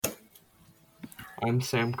I'm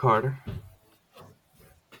Sam Carter.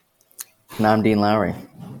 And I'm Dean Lowry.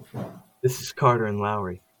 This is Carter and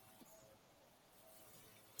Lowry.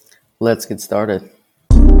 Let's get started.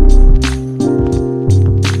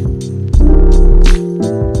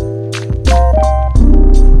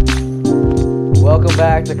 Welcome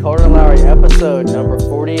back to Carter and Lowry, episode number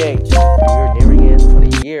 48. We are nearing in on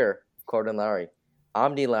a year of Carter and Lowry.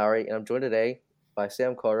 I'm Dean Lowry, and I'm joined today by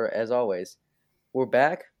Sam Carter, as always. We're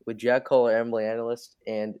back with Jack Kohler, Emily Analyst,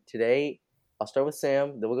 and today I'll start with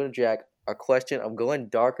Sam, then we'll go to Jack. Our question, I'm going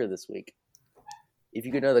darker this week. If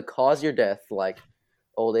you could know the cause of your death, like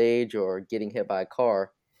old age or getting hit by a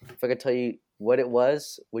car, if I could tell you what it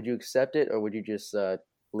was, would you accept it or would you just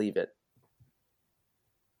leave it?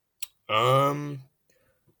 I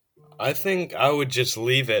think I would just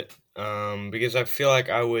leave it because I feel like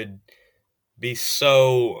I would be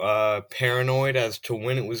so paranoid as to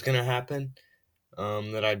when it was going to happen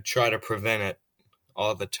that I'd try to prevent it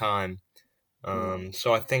all the time.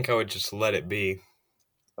 So I think I would just let it be.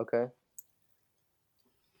 Okay.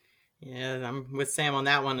 Yeah, I'm with Sam on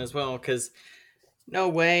that one as well, because no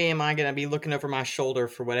way am I going to be looking over my shoulder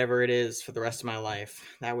for whatever it is for the rest of my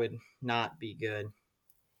life. That would not be good.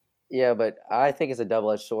 Yeah, but I think it's a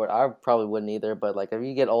double-edged sword. I probably wouldn't either, but like if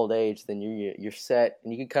you get old age, then you're set,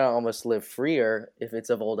 and you can kind of almost live freer if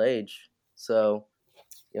it's of old age. So,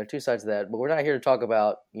 two sides of that. But we're not here to talk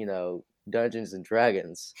about, Dungeons and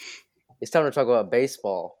Dragons. It's time to talk about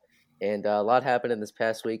baseball, and a lot happened in this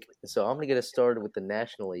past week. So I'm going to get us started with the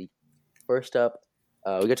National League. First up,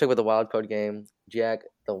 we're going to talk about the wild card game. Jack,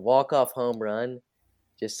 the walk-off home run.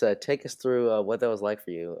 Just take us through what that was like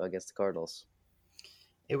for you against the Cardinals.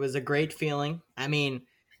 It was a great feeling. I mean,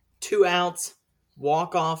 2 outs,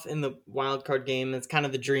 walk off in the wild card game. That's kind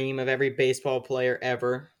of the dream of every baseball player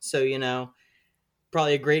ever. So,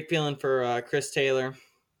 probably a great feeling for Chris Taylor.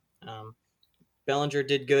 Bellinger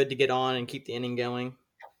did good to get on and keep the inning going,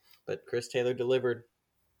 but Chris Taylor delivered.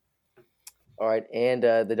 All right, and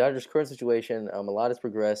the Dodgers' current situation, a lot has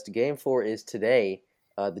progressed. Game 4 is today.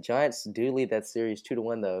 The Giants do lead that series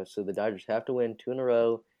 2-1, though, so the Dodgers have to win 2 in a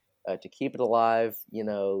row to keep it alive.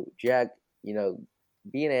 Jack,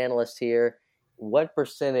 be an analyst here. What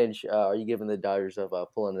percentage are you giving the Dodgers of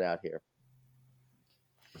pulling it out here?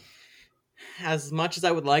 As much as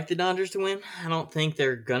I would like the Dodgers to win, I don't think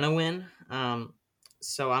they're going to win.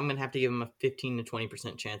 So I'm going to have to give them a 15 to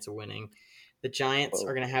 20% chance of winning. The Giants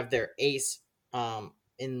are going to have their ace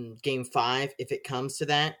in Game 5 if it comes to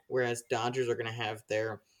that, whereas Dodgers are going to have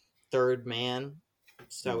their third man.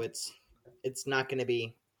 So it's not going to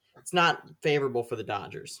be – it's not favorable for the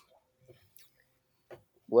Dodgers.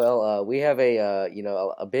 Well, we have a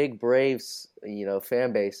big Braves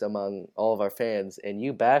fan base among all of our fans, and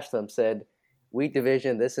you bashed them, said weak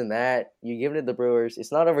division, this and that. You give it to the Brewers.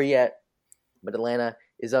 It's not over yet, but Atlanta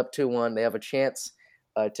is up 2-1. They have a chance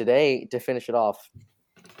today to finish it off.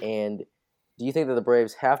 And do you think that the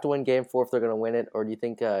Braves have to win Game 4 if they're going to win it, or do you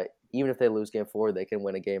think even if they lose Game 4, they can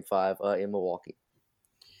win a Game 5 in Milwaukee?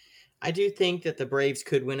 I do think that the Braves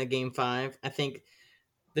could win a Game 5. I think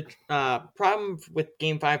the problem with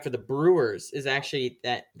Game 5 for the Brewers is actually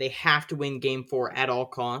that they have to win Game 4 at all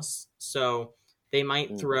costs. So they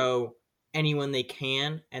might throw anyone they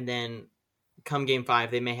can, and then come Game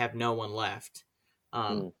 5, they may have no one left.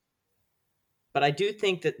 But I do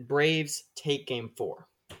think that Braves take Game 4.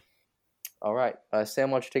 All right.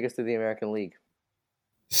 Sam, why don't you take us through the American League?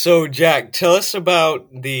 So, Jack, tell us about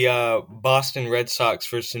the Boston Red Sox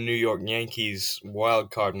versus the New York Yankees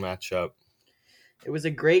wild card matchup. It was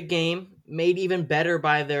a great game, made even better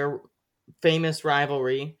by their famous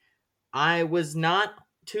rivalry. I was not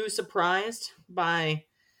too surprised by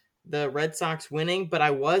the Red Sox winning, but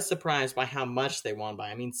I was surprised by how much they won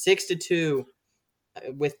by. I mean, 6-2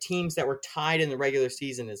 with teams that were tied in the regular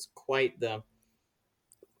season is quite the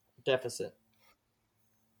deficit.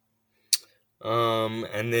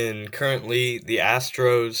 And then currently the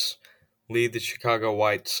Astros lead the Chicago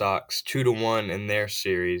White Sox 2-1 in their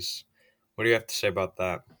series. What do you have to say about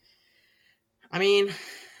that? I mean,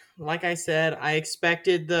 like I said, I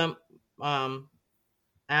expected the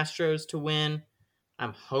Astros to win.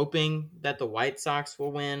 I'm hoping that the White Sox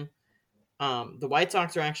will win. The White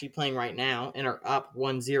Sox are actually playing right now and are up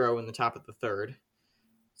 1-0 in the top of the third.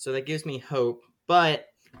 So that gives me hope. But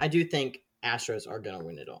I do think Astros are going to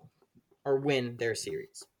win it all. Or win their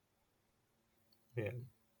series. Yeah.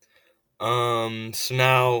 So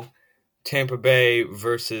now Tampa Bay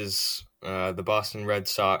versus the Boston Red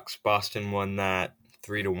Sox. Boston won that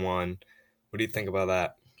 3-1. What do you think about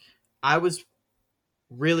that? I was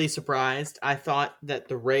really surprised. I thought that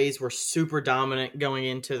the Rays were super dominant going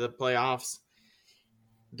into the playoffs.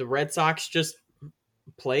 The Red Sox just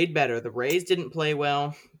played better. The Rays didn't play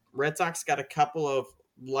well. Red Sox got a couple of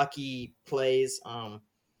lucky plays.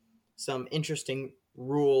 Some interesting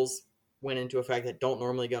rules went into effect that don't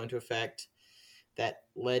normally go into effect that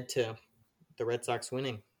led to the Red Sox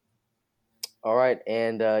winning. All right,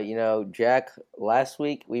 and Jack, last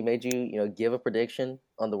week we made you give a prediction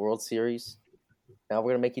on the World Series. Now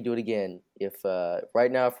we're gonna make you do it again. If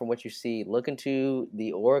right now, from what you see, look into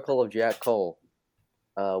the Oracle of Jack Cole.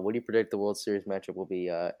 What do you predict the World Series matchup will be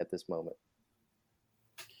at this moment?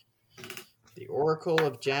 The Oracle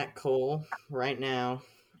of Jack Cole right now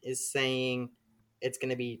is saying it's going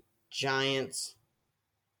to be Giants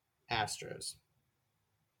Astros.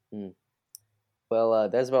 Well,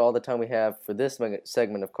 that's about all the time we have for this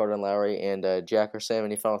segment of Carter and Lowry. And Jack or Sam,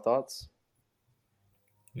 any final thoughts?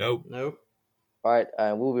 Nope. All right,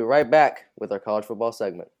 we'll be right back with our college football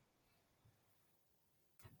segment.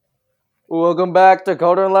 Welcome back to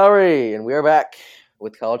Carter and Lowry, and we are back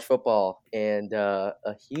with college football and a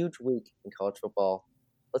huge week in college football.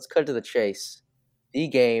 Let's cut to the chase. The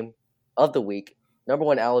game of the week, number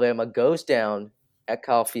 1 Alabama goes down at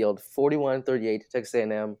Kyle Field, 41-38 to Texas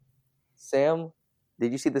A&M. Sam,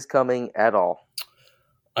 did you see this coming at all?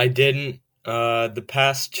 I didn't. The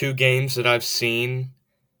past 2 games that I've seen,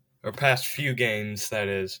 or past few games, that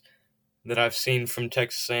is, that I've seen from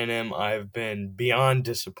Texas A&M, I've been beyond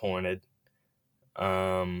disappointed.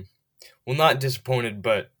 Well, not disappointed,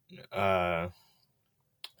 but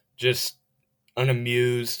just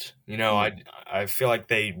unamused. I feel like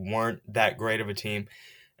they weren't that great of a team.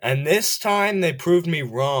 And this time they proved me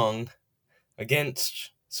wrong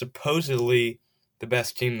against supposedly the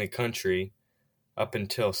best team in the country up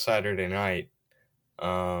until Saturday night.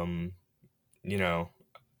 It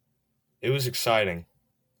was exciting. It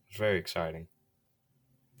was very exciting.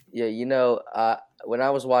 Yeah, when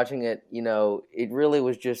I was watching it, it really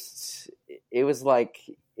was just, it was like,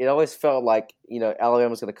 it always felt like,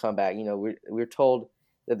 Alabama's going to come back. We're told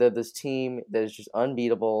that they're this team that is just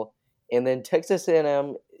unbeatable. And then Texas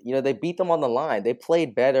A&M, they beat them on the line. They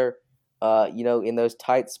played better, in those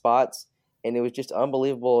tight spots. And it was just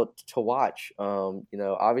unbelievable to watch.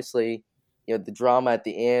 Obviously, the drama at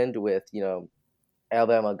the end with,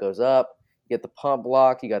 Alabama goes up. You get the pump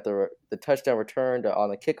block, you got the touchdown return on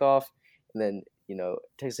the kickoff, and then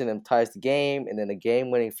Texas A&M ties the game, and then a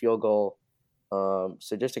game-winning field goal.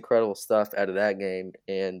 So just incredible stuff out of that game.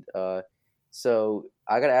 And so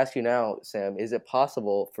I got to ask you now, Sam, is it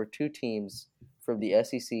possible for 2 teams from the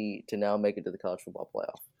SEC to now make it to the college football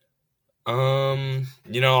playoff?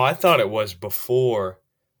 I thought it was before,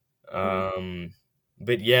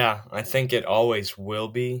 but yeah, I think it always will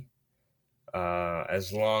be.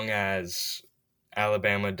 As long as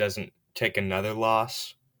Alabama doesn't take another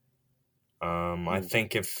loss. I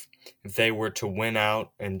think if they were to win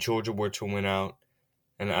out and Georgia were to win out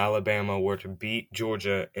and Alabama were to beat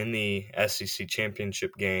Georgia in the SEC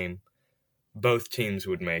championship game, both teams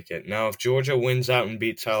would make it. Now, if Georgia wins out and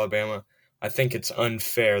beats Alabama, I think it's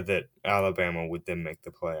unfair that Alabama would then make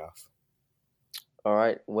the playoff. All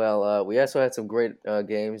right. Well, we also had some great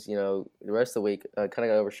games. The rest of the week kind of got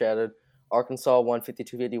overshadowed. Arkansas won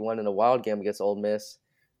 52-51 in a wild game against Ole Miss.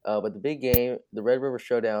 But the big game, the Red River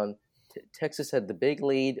Showdown, Texas had the big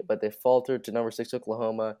lead, but they faltered to number 6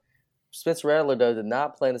 Oklahoma. Spencer Rattler, though, did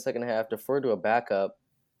not play in the second half, deferred to a backup.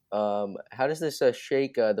 How does this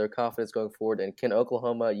shake their confidence going forward? And can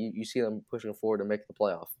Oklahoma, you see them pushing forward to make the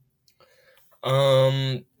playoff?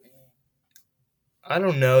 I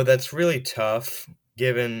don't know. That's really tough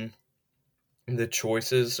given the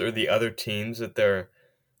choices or the other teams that there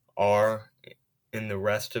are in the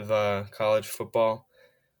rest of college football.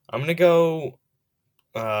 I'm going to go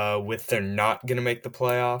with they're not going to make the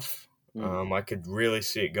playoff. I could really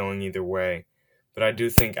see it going either way, but I do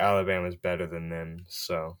think Alabama's better than them.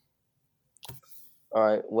 So, all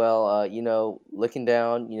right. Well, looking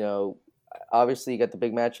down, obviously you got the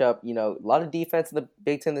big matchup. A lot of defense in the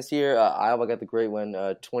Big Ten this year. Iowa got the great win,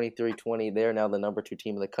 23-20. They're now the number 2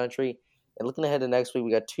 team in the country. And looking ahead to next week,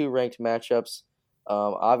 we got 2 ranked matchups.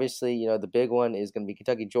 Obviously, the big one is going to be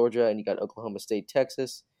Kentucky, Georgia, and you got Oklahoma State,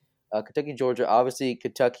 Texas. Kentucky, Georgia, obviously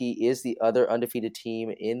Kentucky is the other undefeated team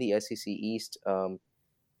in the SEC East.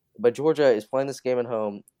 But Georgia is playing this game at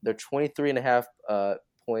home. They're 23.5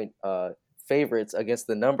 point favorites against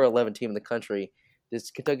the number 11 team in the country.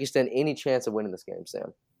 Does Kentucky stand any chance of winning this game,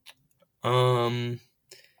 Sam?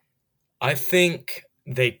 I think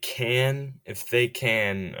they can, if they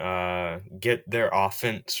can get their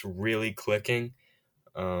offense really clicking.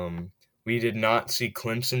 We did not see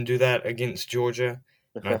Clemson do that against Georgia,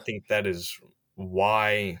 and I think that is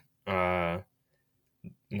why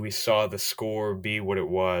we saw the score be what it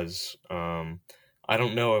was. I I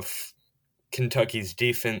don't know if Kentucky's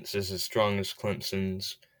defense is as strong as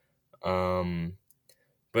Clemson's.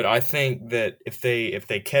 But I think that if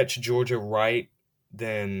they catch Georgia right,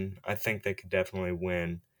 then I think they could definitely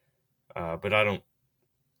win. But I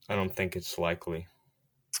don't think it's likely.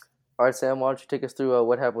 All right, Sam, why don't you take us through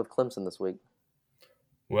what happened with Clemson this week?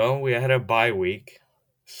 Well, we had a bye week,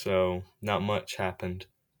 so not much happened.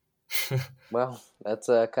 Well, that's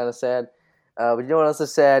kind of sad. But you know what else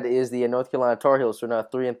is sad is the North Carolina Tar Heels, who are now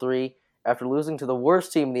 3-3 after losing to the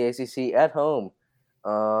worst team in the ACC at home.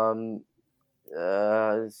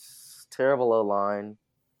 Terrible O line,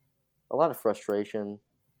 a lot of frustration.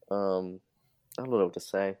 I don't know what to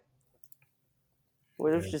say.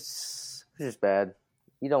 Well, it was just bad.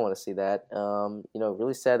 You don't want to see that.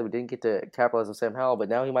 Really sad that we didn't get to capitalize on Sam Howell, but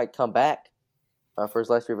now he might come back for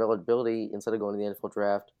his last year of eligibility instead of going to the NFL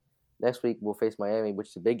draft. Next week we'll face Miami, which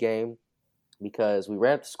is a big game because we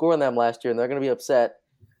ran up the score on them last year, and they're going to be upset.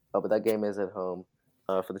 But that game is at home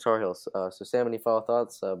for the Tar Heels. So, Sam, any final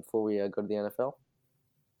thoughts before we go to the NFL?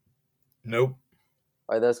 Nope.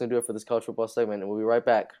 All right, that's going to do it for this college football segment, and we'll be right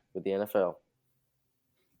back with the NFL.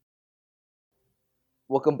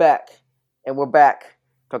 Welcome back, and we're back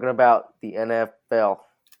talking about the NFL.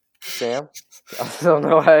 Sam, I don't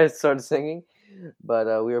know why I started singing,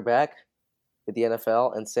 but we are back with the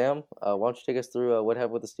NFL. And Sam, why don't you take us through what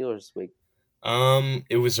happened with the Steelers this week?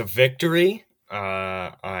 It was a victory.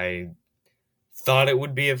 I thought it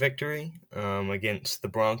would be a victory against the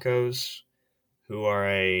Broncos, who are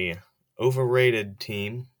a overrated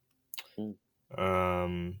team.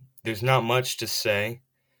 There's not much to say.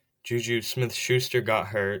 Juju Smith-Schuster got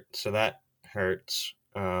hurt, so that hurts.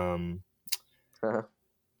 There's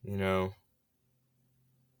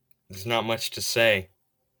not much to say.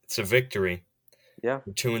 It's a victory. Yeah.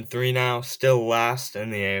 We're 2-3 now, still last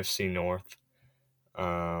in the AFC North.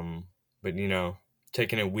 But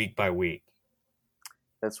taking it week by week.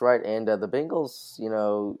 That's right. And the Bengals,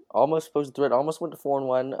 almost posed a threat, almost went to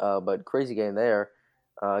 4-1, but crazy game there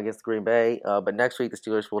against Green Bay. But next week the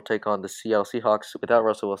Steelers will take on the Seattle Seahawks without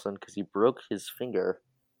Russell Wilson because he broke his finger.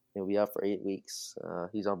 He'll be out for 8 weeks.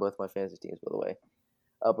 He's on both my fantasy teams, by the way.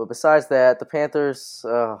 But besides that, the Panthers,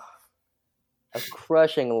 a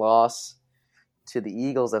crushing loss to the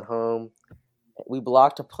Eagles at home. We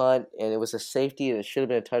blocked a punt, and it was a safety, and it should have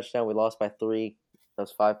been a touchdown. We lost by 3. That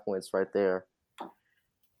was 5 points right there.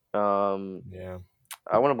 Yeah.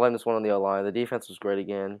 I want to blame this one on the O-line. The defense was great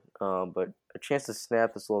again, but a chance to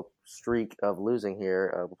snap this little streak of losing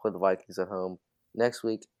here. We'll play the Vikings at home next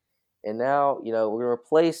week. And now, we're going to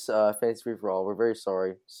replace Fantasy Free For All. We're very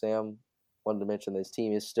sorry. Sam wanted to mention this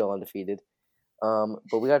team is still undefeated.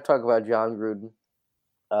 But we got to talk about John Gruden.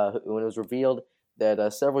 When it was revealed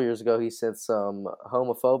that several years ago he sent some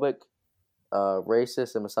homophobic,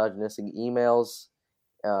 racist, and misogynistic emails,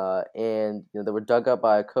 and they were dug up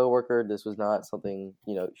by a coworker. This was not something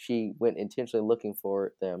she went intentionally looking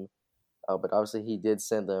for them, but obviously he did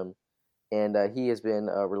send them, and he has been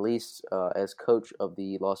released as coach of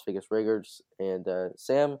the Las Vegas Raiders. And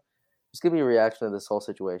Sam, just give me a reaction to this whole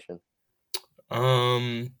situation.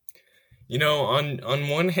 On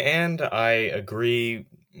one hand, I agree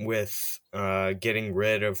with getting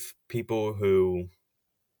rid of people who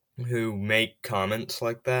make comments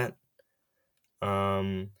like that.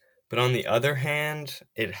 But on the other hand,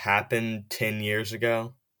 it happened 10 years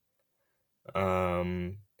ago.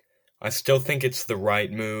 I still think it's the right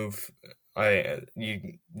move.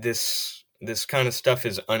 This kind of stuff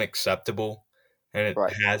is unacceptable, and it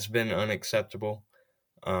has been unacceptable.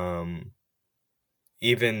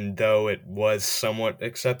 Even though it was somewhat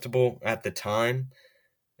acceptable at the time,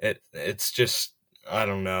 it's just, I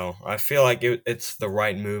don't know. I feel like it's the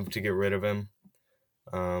right move to get rid of him.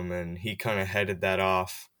 And he kind of headed that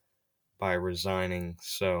off by resigning.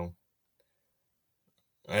 So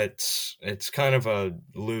it's kind of a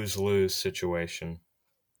lose-lose situation.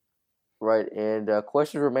 Right, and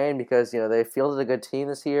questions remain because they fielded a good team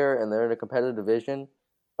this year, and they're in a competitive division.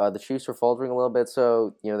 The Chiefs are faltering a little bit,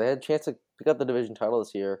 so they had a chance to pick up the division title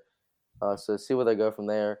this year. So see where they go from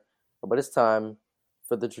there. But it's time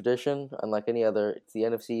for the tradition. Unlike any other, it's the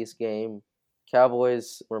NFC East game.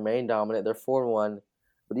 Cowboys remain dominant. They're 4-1.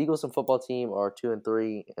 But the Eagles and football team are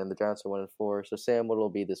 2-3, and the Giants are 1-4. So Sam, what will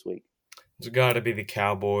it be this week? It's got to be the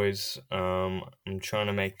Cowboys. I'm trying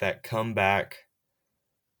to make that comeback,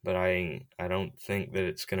 but I don't think that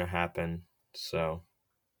it's gonna happen. So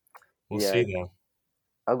we'll see though.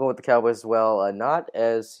 I'll go with the Cowboys as well. Not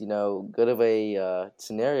as good of a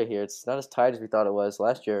scenario here. It's not as tight as we thought it was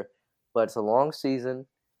last year, but it's a long season.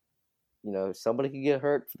 Somebody could get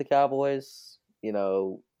hurt for the Cowboys.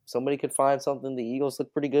 Somebody could find something. The Eagles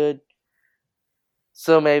look pretty good.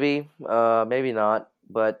 So maybe, maybe not.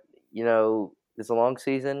 But it's a long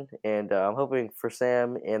season, and I'm hoping for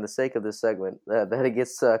Sam and the sake of this segment that it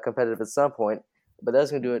gets competitive at some point. But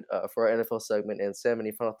that's gonna do it for our NFL segment. And Sam,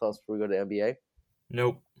 any final thoughts before we go to NBA?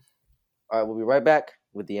 Nope. All right, we'll be right back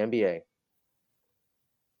with the NBA.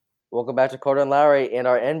 Welcome back to Carter and Lowry and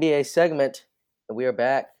our NBA segment. And we are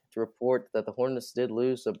back to report that the Hornets did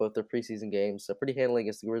lose both their preseason games, pretty handily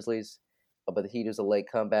against the Grizzlies. But the Heat was a late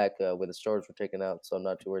comeback when the starters were taken out, so I'm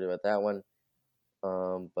not too worried about that one.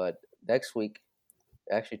 But next week,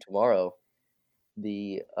 actually tomorrow,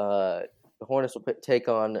 the Hornets will take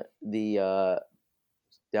on the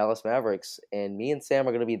Dallas Mavericks, and me and Sam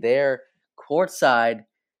are going to be there courtside.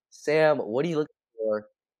 Sam, what are you looking for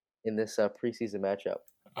in this preseason matchup?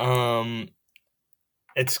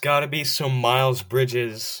 It's got to be some Miles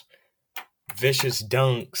Bridges vicious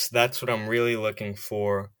dunks. That's what I'm really looking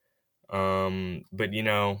for. But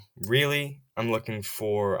really, I'm looking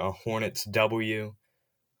for a Hornets W.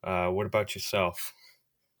 What about yourself?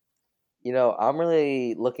 I'm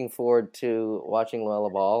really looking forward to watching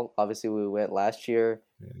LaMelo Ball. Obviously, we went last year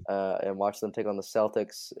and watched them take on the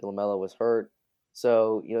Celtics. LaMelo was hurt.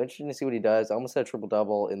 So, interesting to see what he does. I almost had a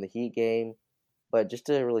triple-double in the Heat game. But just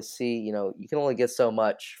to really see, you can only get so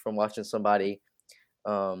much from watching somebody,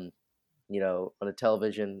 on a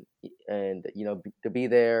television. And, to be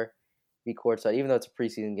there, be courtside, even though it's a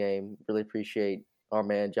preseason game, really appreciate our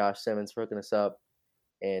man Josh Simmons for hooking us up.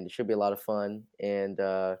 And it should be a lot of fun. And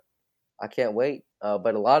I can't wait.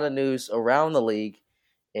 But a lot of news around the league.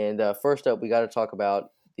 And first up, we got to talk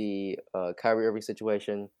about the Kyrie Irving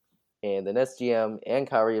situation. And the Nets GM and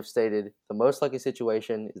Kyrie have stated the most likely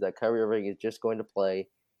situation is that Kyrie Irving is just going to play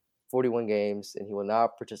 41 games, and he will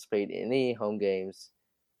not participate in any home games.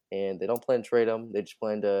 And they don't plan to trade him. They just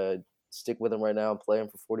plan to stick with him right now and play him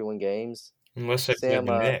for 41 games. Unless they play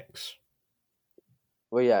the Knicks.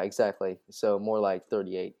 Well, yeah, exactly. So more like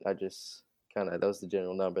 38. I just that was the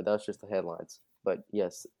general number. That was just the headlines. But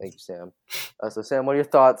yes, thank you, Sam. So Sam, what are your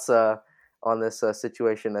thoughts on this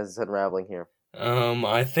situation as it's unraveling here?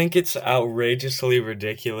 I think it's outrageously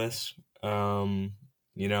ridiculous.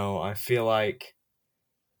 I feel like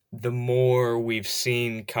the more we've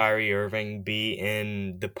seen Kyrie Irving be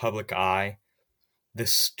in the public eye, the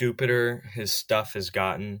stupider his stuff has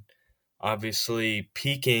gotten. Obviously,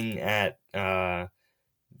 peaking at the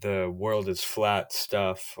world is flat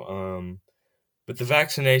stuff. But the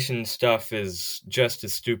vaccination stuff is just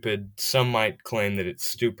as stupid. Some might claim that it's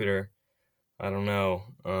stupider. I don't know.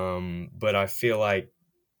 But I feel like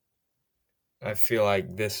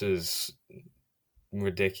this is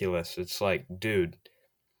ridiculous. It's like, dude,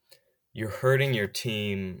 you're hurting your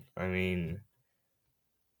team. I mean,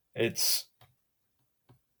 it's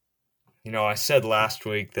I said last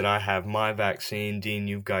week that I have my vaccine, Dean,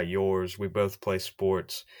 you've got yours. We both play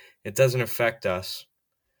sports. It doesn't affect us.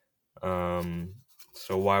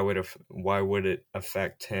 So why would it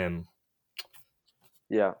affect him?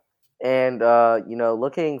 Yeah. And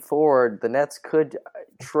looking forward, the Nets could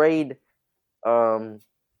trade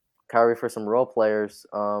Kyrie for some role players.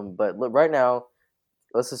 But look, right now,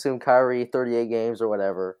 let's assume Kyrie 38 games or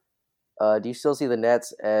whatever. Do you still see the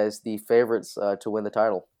Nets as the favorites to win the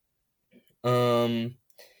title?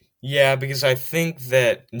 Yeah, because I think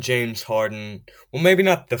that James Harden, well, maybe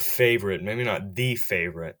not the favorite, maybe not the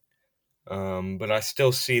favorite, but I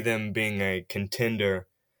still see them being a contender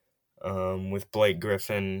with Blake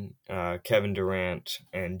Griffin, Kevin Durant,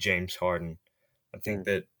 and James Harden. I think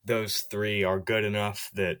that those three are good enough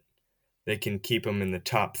that they can keep them in the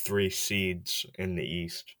top 3 seeds in the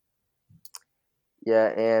East. Yeah,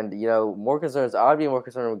 and more concerns. I'd be more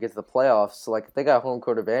concerned when we get to the playoffs. So, like, if they got home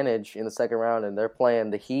court advantage in the second round and they're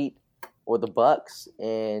playing the Heat or the Bucks,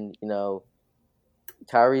 and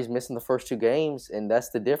Kyrie's missing the first 2 games, and that's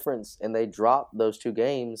the difference, and they drop those 2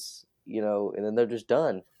 games, and then they're just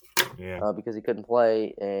done. Yeah. Because he couldn't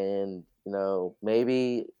play, and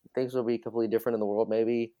maybe things will be completely different in the world.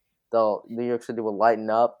 Maybe New York City will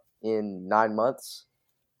lighten up in 9 months.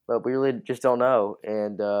 But we really just don't know.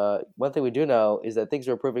 And one thing we do know is that things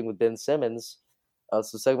are improving with Ben Simmons.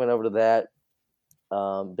 So segment over to that.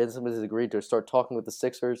 Ben Simmons has agreed to start talking with the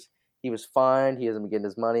Sixers. He was fined. He hasn't been getting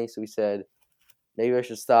his money. So he said, maybe I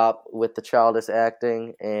should stop with the childish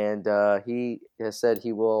acting. And he has said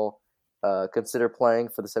he will consider playing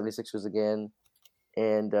for the 76ers again.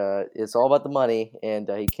 And it's all about the money. And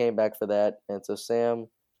he came back for that. And so, Sam,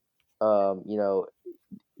 do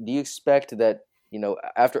you expect that,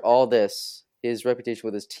 after all this, his reputation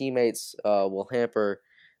with his teammates will hamper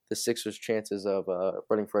the Sixers' chances of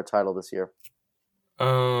running for a title this year?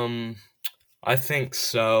 I think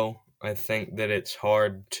so. I think that it's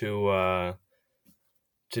hard to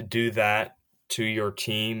to do that to your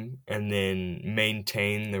team and then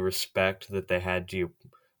maintain the respect that they had to you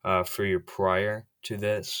for you prior to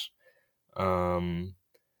this. I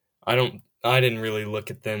didn't really look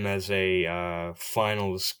at them as a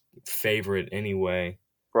finals favorite anyway.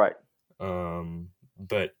 Right.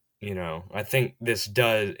 But I think this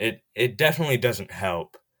does it definitely doesn't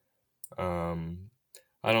help.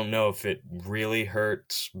 I don't know if it really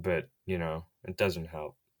hurts, but it doesn't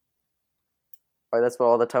help. All right, that's about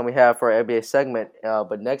all the time we have for our NBA segment.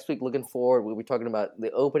 But next week, looking forward, we'll be talking about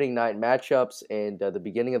the opening night matchups and the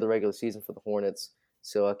beginning of the regular season for the Hornets.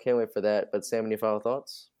 So I can't wait for that. But Sam, any final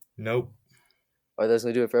thoughts? Nope. All right, that's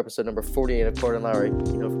going to do it for episode number 48 of Cord and Lowry.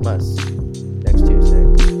 From us next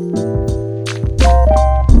Tuesday.